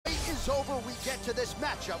is over, we get to this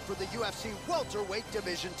matchup for the UFC welterweight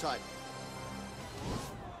division title.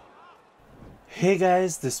 Hey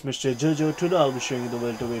guys, this is Mr. Jojo. Today I'll be showing you the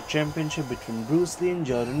welterweight championship between Bruce Lee and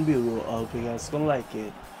Burrough. I hope you guys gonna like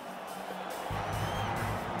it.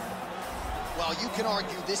 Well, you can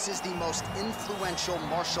argue this is the most influential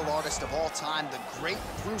martial artist of all time, the great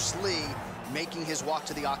Bruce Lee, making his walk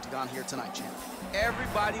to the octagon here tonight, champ.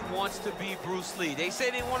 Everybody wants to be Bruce Lee. They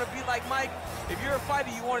say they want to be like Mike. If you're a fighter,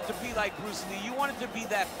 you want it to be like Bruce Lee. You want it to be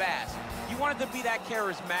that fast. You want it to be that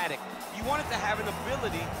charismatic. You want it to have an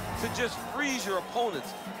ability to just freeze your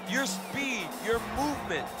opponents. Your speed, your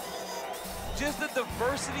movement, just the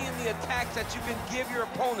diversity in the attacks that you can give your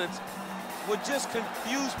opponents would just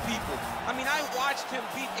confuse people. I mean, I watched him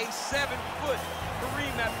beat a 7-foot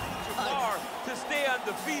Kareem Abdul-Jabbar to stay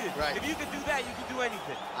undefeated. Right. If you can do that, you can do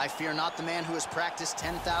anything. I fear not the man who has practiced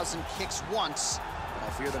 10,000 kicks once, but I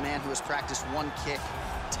fear the man who has practiced one kick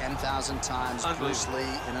 10,000 times. Bruce Lee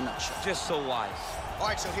in a nutshell. Just so wise. All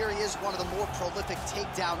right, so here he is, one of the more prolific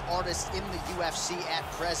takedown artists in the UFC at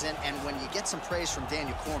present. And when you get some praise from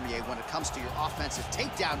Daniel Cormier when it comes to your offensive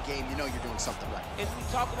takedown game, you know you're doing something right. And we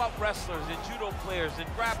talk about wrestlers and judo players and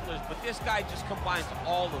grapplers, but this guy just combines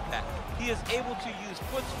all of that. He is able to use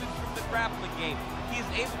foot sweeps from the grappling game. He is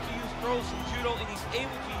able to use throws from judo, and he's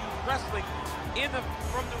able to use wrestling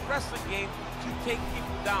from the wrestling game to take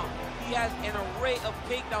people down. He has an array of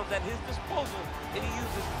takedowns at his disposal, and he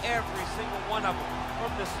uses every single one of them. From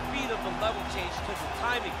the speed of the level change to the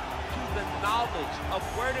timing to the knowledge of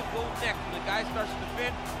where to go next. When the guy starts to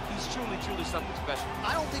defend, he's truly, truly something special.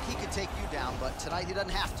 I don't think he could take you down, but tonight he doesn't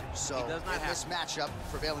have to. So he does not in this matchup,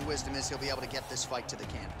 prevailing wisdom is he'll be able to get this fight to the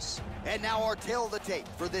canvas. And now our tale of the tape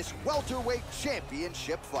for this welterweight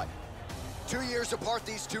championship fight. 2 years apart,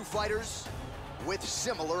 these two fighters with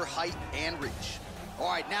similar height and reach. All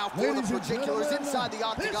right, now for the particulars inside the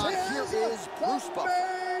octagon, here is Bruce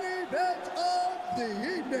Buffer.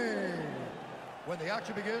 The evening. When the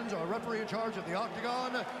action begins, our referee in charge of the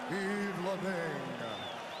octagon, Yves Levine.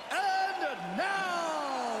 And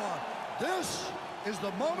now, this is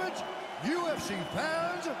the moment UFC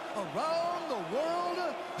fans around the world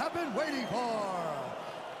have been waiting for.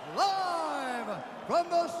 Live from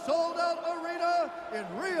the sold-out arena in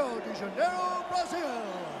Rio de Janeiro, Brazil.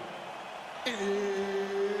 It's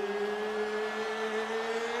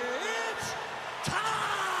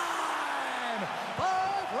time!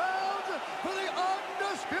 5 rounds for the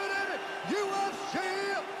undisputed UFC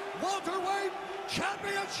welterweight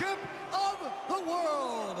championship of the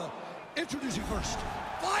world. Introducing first,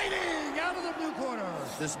 fighting out of the blue corner.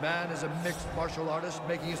 This man is a mixed martial artist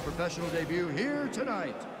making his professional debut here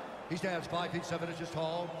tonight. He stands 5 feet 7 inches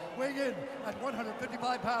tall, weighing in at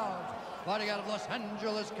 155 pounds. Fighting out of Los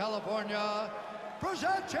Angeles, California,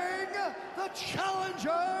 presenting the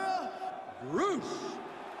challenger, Bruce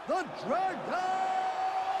the Dragon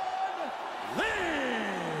Lee.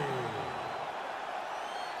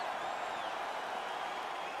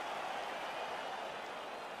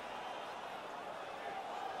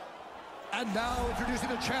 And now introducing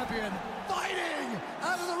the champion, fighting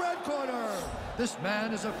out of the red corner. This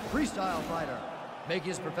man is a freestyle fighter, making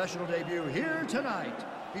his professional debut here tonight.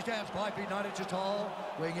 He stands 5 feet 9 inches tall,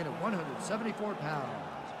 weighing in at 174 pounds.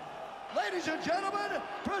 Ladies and gentlemen,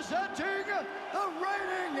 presenting the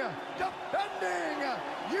reigning, defending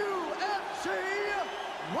UFC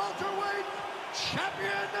welterweight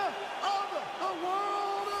champion of the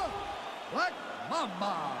world, Black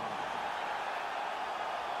Mamba.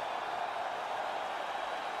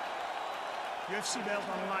 UFC belt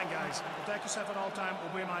on the line, guys. Protect yourself at all time,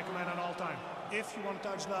 obey my command at all time. If you want to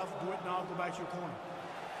touch love, do it now, go back to your corner.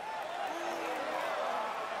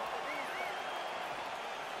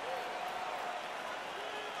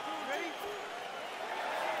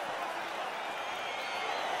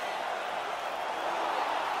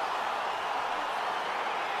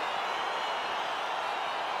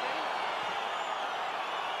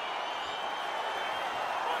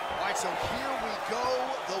 So here we go.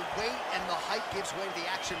 The weight and the height gives way to the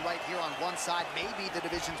action right here on one side. Maybe the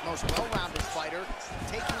division's most well-rounded fighter,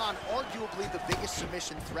 taking on arguably the biggest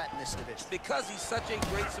submission threat in this division. Because he's such a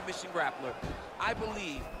great submission grappler, I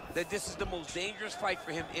believe that this is the most dangerous fight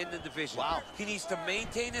for him in the division. Wow. He needs to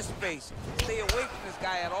maintain his space, stay away from this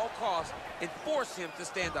guy at all costs, and force him to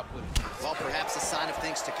stand up with him. Well, perhaps a sign of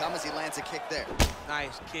things to come as he lands a kick there.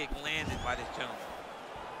 Nice kick landed by this gentleman.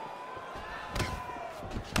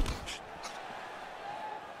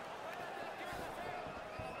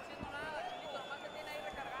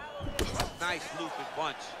 Nice looping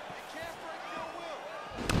bunch.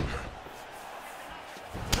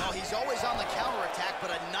 Well, he's always on the counterattack, but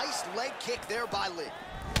a nice leg kick there by Lee.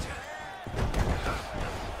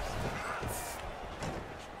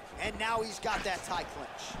 And now he's got that tie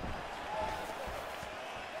clinch.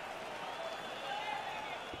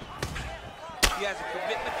 He has a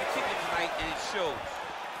commitment to kicking tonight, and it shows.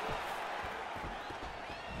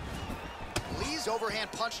 Lee's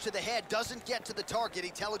overhand punch to the head doesn't get to the target.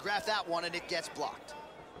 He telegraphed that one, and it gets blocked.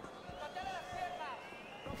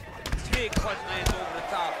 Big punch lands over the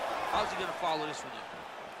top. How's he gonna follow this one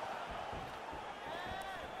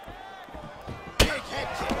in? Big head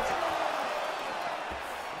kick.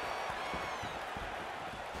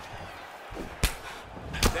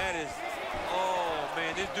 That is, oh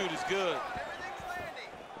man, this dude is good.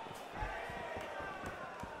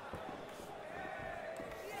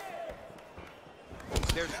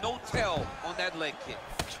 There's no tell on that leg kick.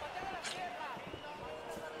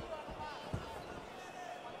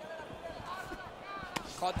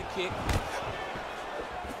 Caught the kick.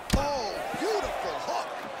 Oh, beautiful hook.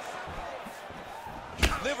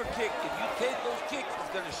 Liver kick, if you take those kicks, it's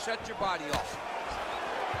gonna shut your body off.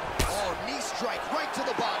 Oh, knee strike right to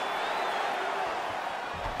the body.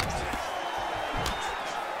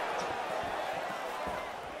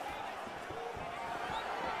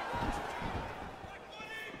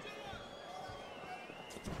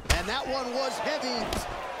 And that one was heavy.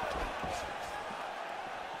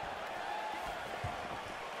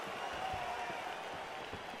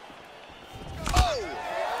 Oh!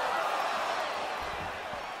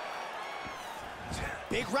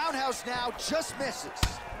 Big roundhouse now, just misses.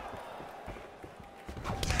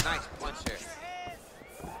 Nice punch there.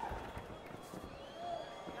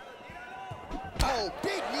 Oh,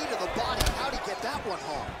 big knee to the body. How'd he get that one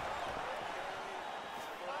home?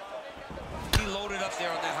 He loaded up there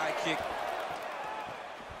on that high kick.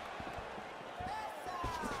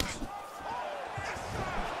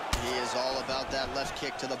 He is all about that left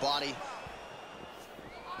kick to the body.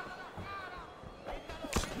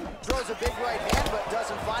 Throws a big right hand, but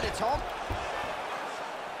doesn't find its home.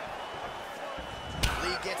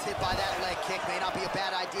 Lee gets hit by that leg kick. May not be a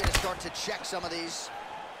bad idea to start to check some of these.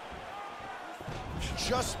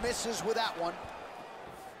 Just misses with that one.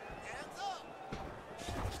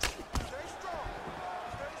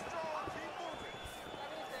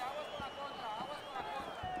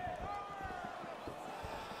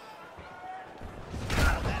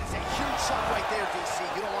 That is a huge shot right there, DC.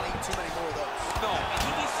 You don't want to eat too many more of those. No, and he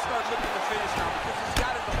needs to start looking to finish now because he's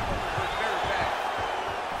got his opponent hurt very bad.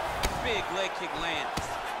 Big leg kick lands.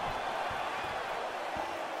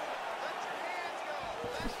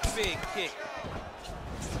 Big kick.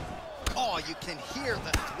 Oh, you can hear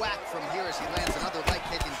the thwack from here as he lands another leg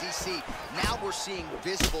kick in DC. Now we're seeing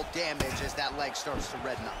visible damage as that leg starts to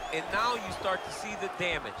redden up. And now you start to see the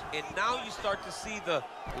damage. And now you start to see the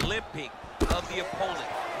limping of the opponent.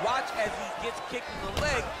 Watch as he gets kicked in the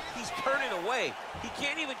leg, he's turning away. He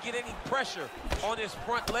can't even get any pressure on his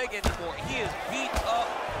front leg anymore. He is beat up.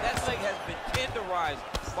 That leg has been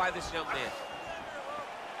tenderized by this young man.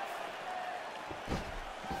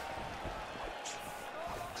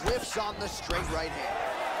 Drifts on the straight right hand.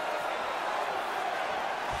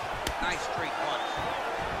 Nice straight punch.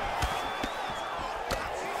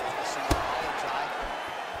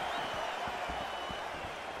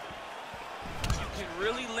 You can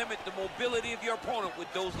really limit the mobility of your opponent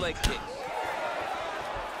with those leg kicks.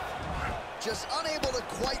 Just unable to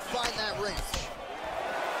quite find that range.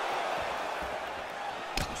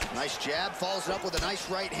 Nice jab, follows it up with a nice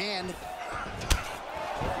right hand.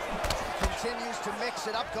 Continues to mix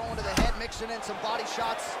it up, going to the head, mixing in some body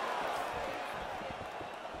shots.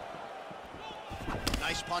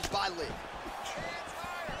 Nice punch by Lee.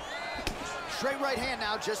 Straight right hand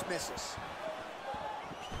now, just misses.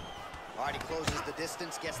 All right, he closes the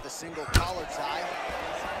distance, gets the single collar tie.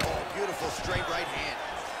 Oh, beautiful straight right hand.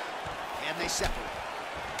 And they separate.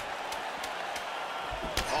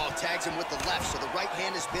 Oh, tags him with the left, so the right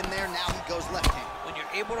hand has been there, now he goes left hand. When you're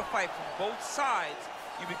able to fight from both sides,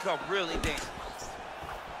 you become really dangerous.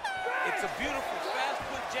 It's a beautiful fast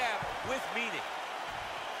foot jab with meaning.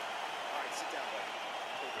 All right, sit down, buddy.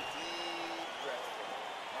 Take a deep breath.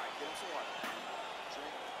 All right, get him some water.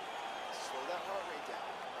 Drink. Slow that heart rate down.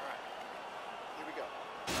 All right, here we go.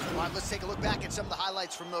 All right, let's take a look back at some of the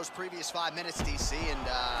highlights from those previous 5 minutes, DC, and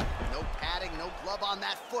no padding, no glove on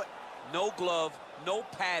that foot. No glove, no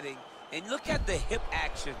padding, and look at the hip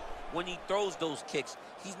action when he throws those kicks.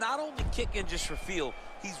 He's not only kicking just for feel,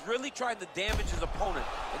 he's really trying to damage his opponent.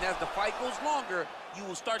 And as the fight goes longer, you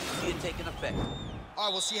will start to see it taking effect. All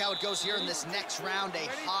right, we'll see how it goes here in this next round. A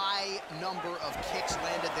high number of kicks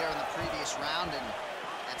landed there in the previous round, and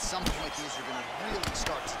at some point, these are going to really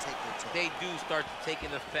start to take their toll. They do start to take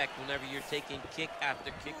an effect whenever you're taking kick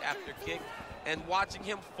after kick after kick. And watching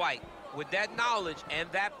him fight, with that knowledge and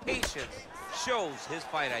that patience shows his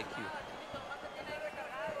fight IQ.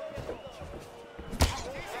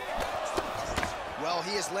 Well,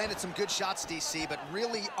 he has landed some good shots, DC, but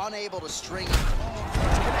really unable to string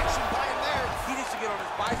connection by him there. He needs to get on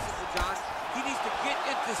his bicycle, John. He needs to get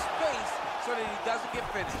into space so that he doesn't get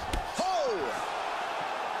finished. Oh!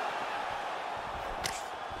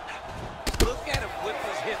 Look at him whip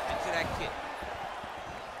his hip into that kick.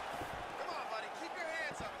 Come on, buddy. Keep your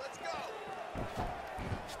hands up. Let's go.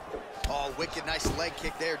 Oh, wicked nice leg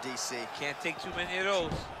kick there, DC. Can't take too many of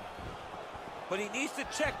those. But he needs to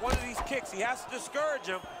check one of these kicks. He has to discourage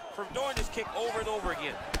him from doing this kick over and over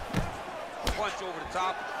again. Punch over the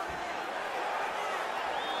top.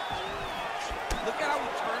 Look at how he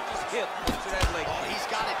turns his hip into that leg. Oh, he's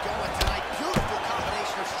got it going tonight. Beautiful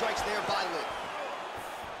combination of strikes there by Lee.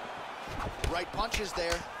 Right punches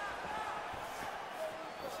there.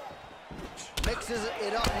 Mixes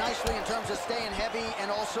it up nicely in terms of staying heavy and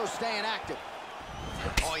also staying active.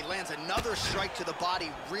 Oh, he lands another strike to the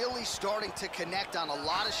body, really starting to connect on a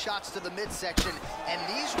lot of shots to the midsection, and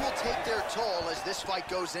these will take their toll as this fight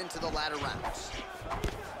goes into the latter rounds.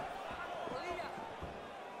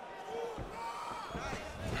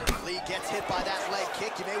 Lee gets hit by that leg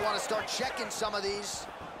kick. You may want to start checking some of these.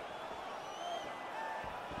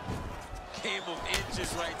 Game of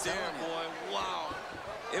inches right there, boy. Wow.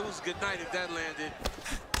 It was good night if that landed.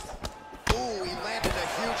 Ooh, he landed a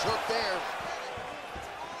huge hook there.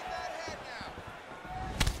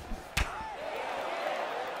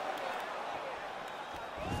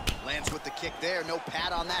 Lands with the kick there. No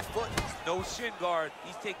pad on that foot. No shin guard.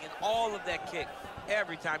 He's taking all of that kick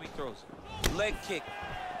every time he throws it. Leg kick.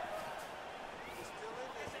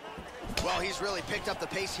 Well, he's really picked up the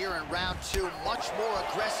pace here in round two. Much more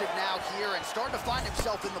aggressive now here and starting to find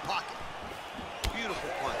himself in the pocket. Beautiful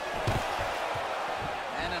punch.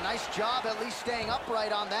 And a nice job at least staying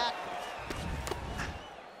upright on that.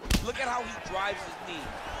 Look at how he drives his knee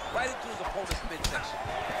right into his opponent's midsection.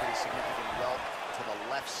 Pretty significant welt to the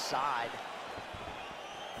left side.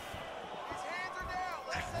 His hands are down.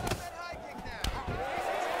 Let's set up that high kick now.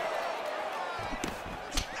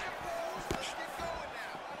 Let's get going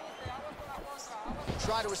now.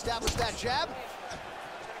 Try to establish that jab.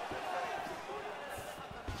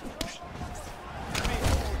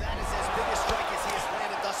 That is as big a strike as he has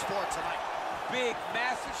landed thus far tonight. Big,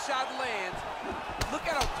 massive shot lands. Look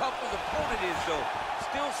at how tough his opponent is, though.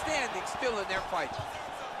 Still standing, still in their fight. There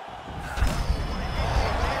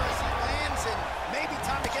as he lands, and maybe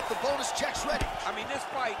time to get the bonus checks ready. I mean, this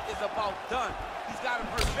fight is about done. He's got him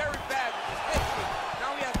hurt very bad with his head kick.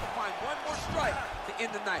 Now he has to find one more strike to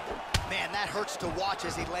end the night. Man, that hurts to watch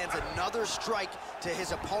as he lands another strike to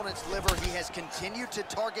his opponent's liver. He has continued to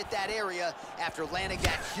target that area after landing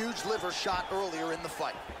that huge liver shot earlier in the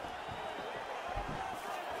fight.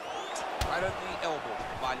 Right under the elbow,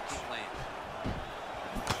 the body kick lands.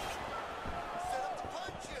 Set up the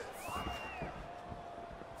punches.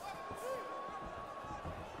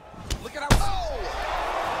 Look at how... Oh,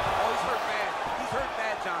 he's hurt bad. He's hurt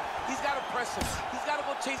bad, John. He's got to press him. He's got to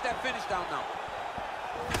go chase that finish down now.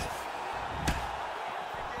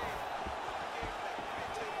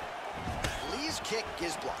 Lee's kick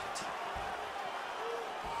is blocked.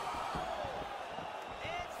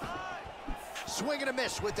 Swing and a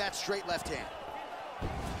miss with that straight left hand.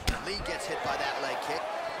 Lee gets hit by that leg kick.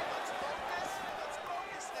 Let's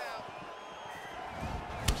focus now.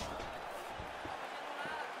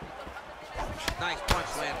 Nice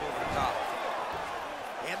punch land over the top.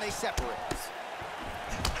 And they separate.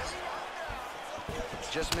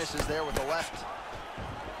 Just misses there with the left.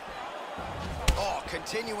 Oh,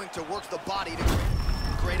 continuing to work the body to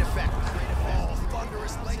great effect. Oh,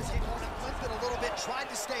 thunderous leg kick. Limping a little bit, tried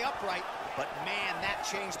to stay upright, but man, that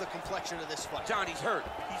changed the complexion of this fight. John, he's hurt.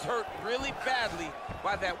 He's hurt really badly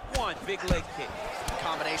by that one big leg kick.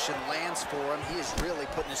 Combination lands for him. He is really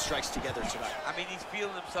putting his strikes together tonight. I mean, he's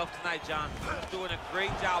feeling himself tonight, John. He's doing a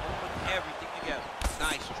great job of putting everything together.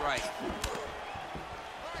 Nice strike.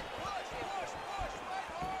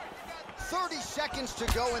 30 seconds to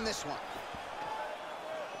go in this one.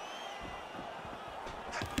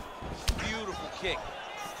 Beautiful kick.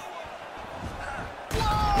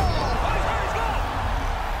 Whoa!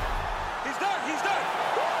 He's done. He's done.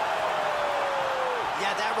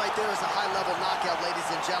 Yeah, that right there is a high-level knockout, ladies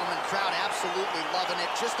and gentlemen. Crowd absolutely loving it.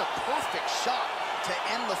 Just a perfect shot to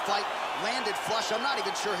end the fight. Landed flush. I'm not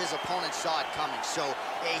even sure his opponent saw it coming. So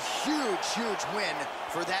a huge, huge win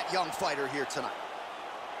for that young fighter here tonight.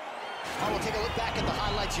 All right, we'll take a look back at the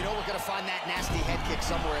highlights. You know we're going to find that nasty head kick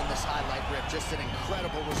somewhere in this highlight rip. Just an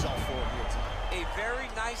incredible result for him here tonight. A very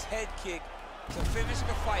nice head kick to finish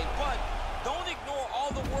the fight. But don't ignore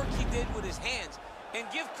all the work he did with his hands, and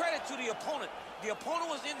give credit to the opponent. The opponent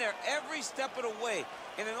was in there every step of the way.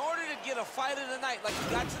 And in order to get a fight of the night like we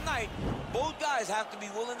got tonight, both guys have to be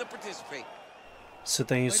willing to participate. So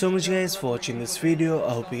thank you so much guys for watching this video.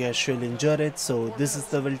 I hope you guys really enjoyed it. So this is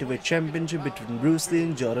the welterweight championship between Bruce Lee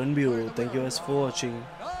and Jordan Burrough. Thank you guys for watching.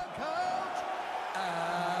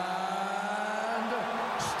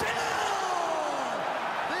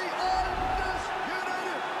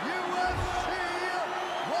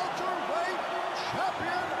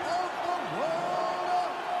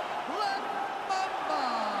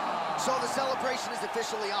 So the celebration is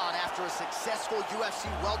officially on. After a successful UFC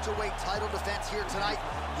welterweight title defense here tonight,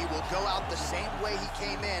 he will go out the same way he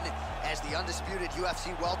came in as the undisputed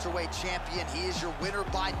UFC welterweight champion. He is your winner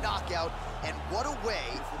by knockout, and what a way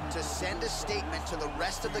to send a statement to the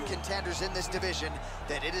rest of the contenders in this division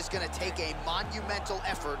that it is going to take a monumental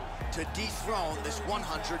effort to dethrone this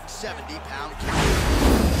 170-pound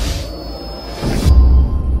king.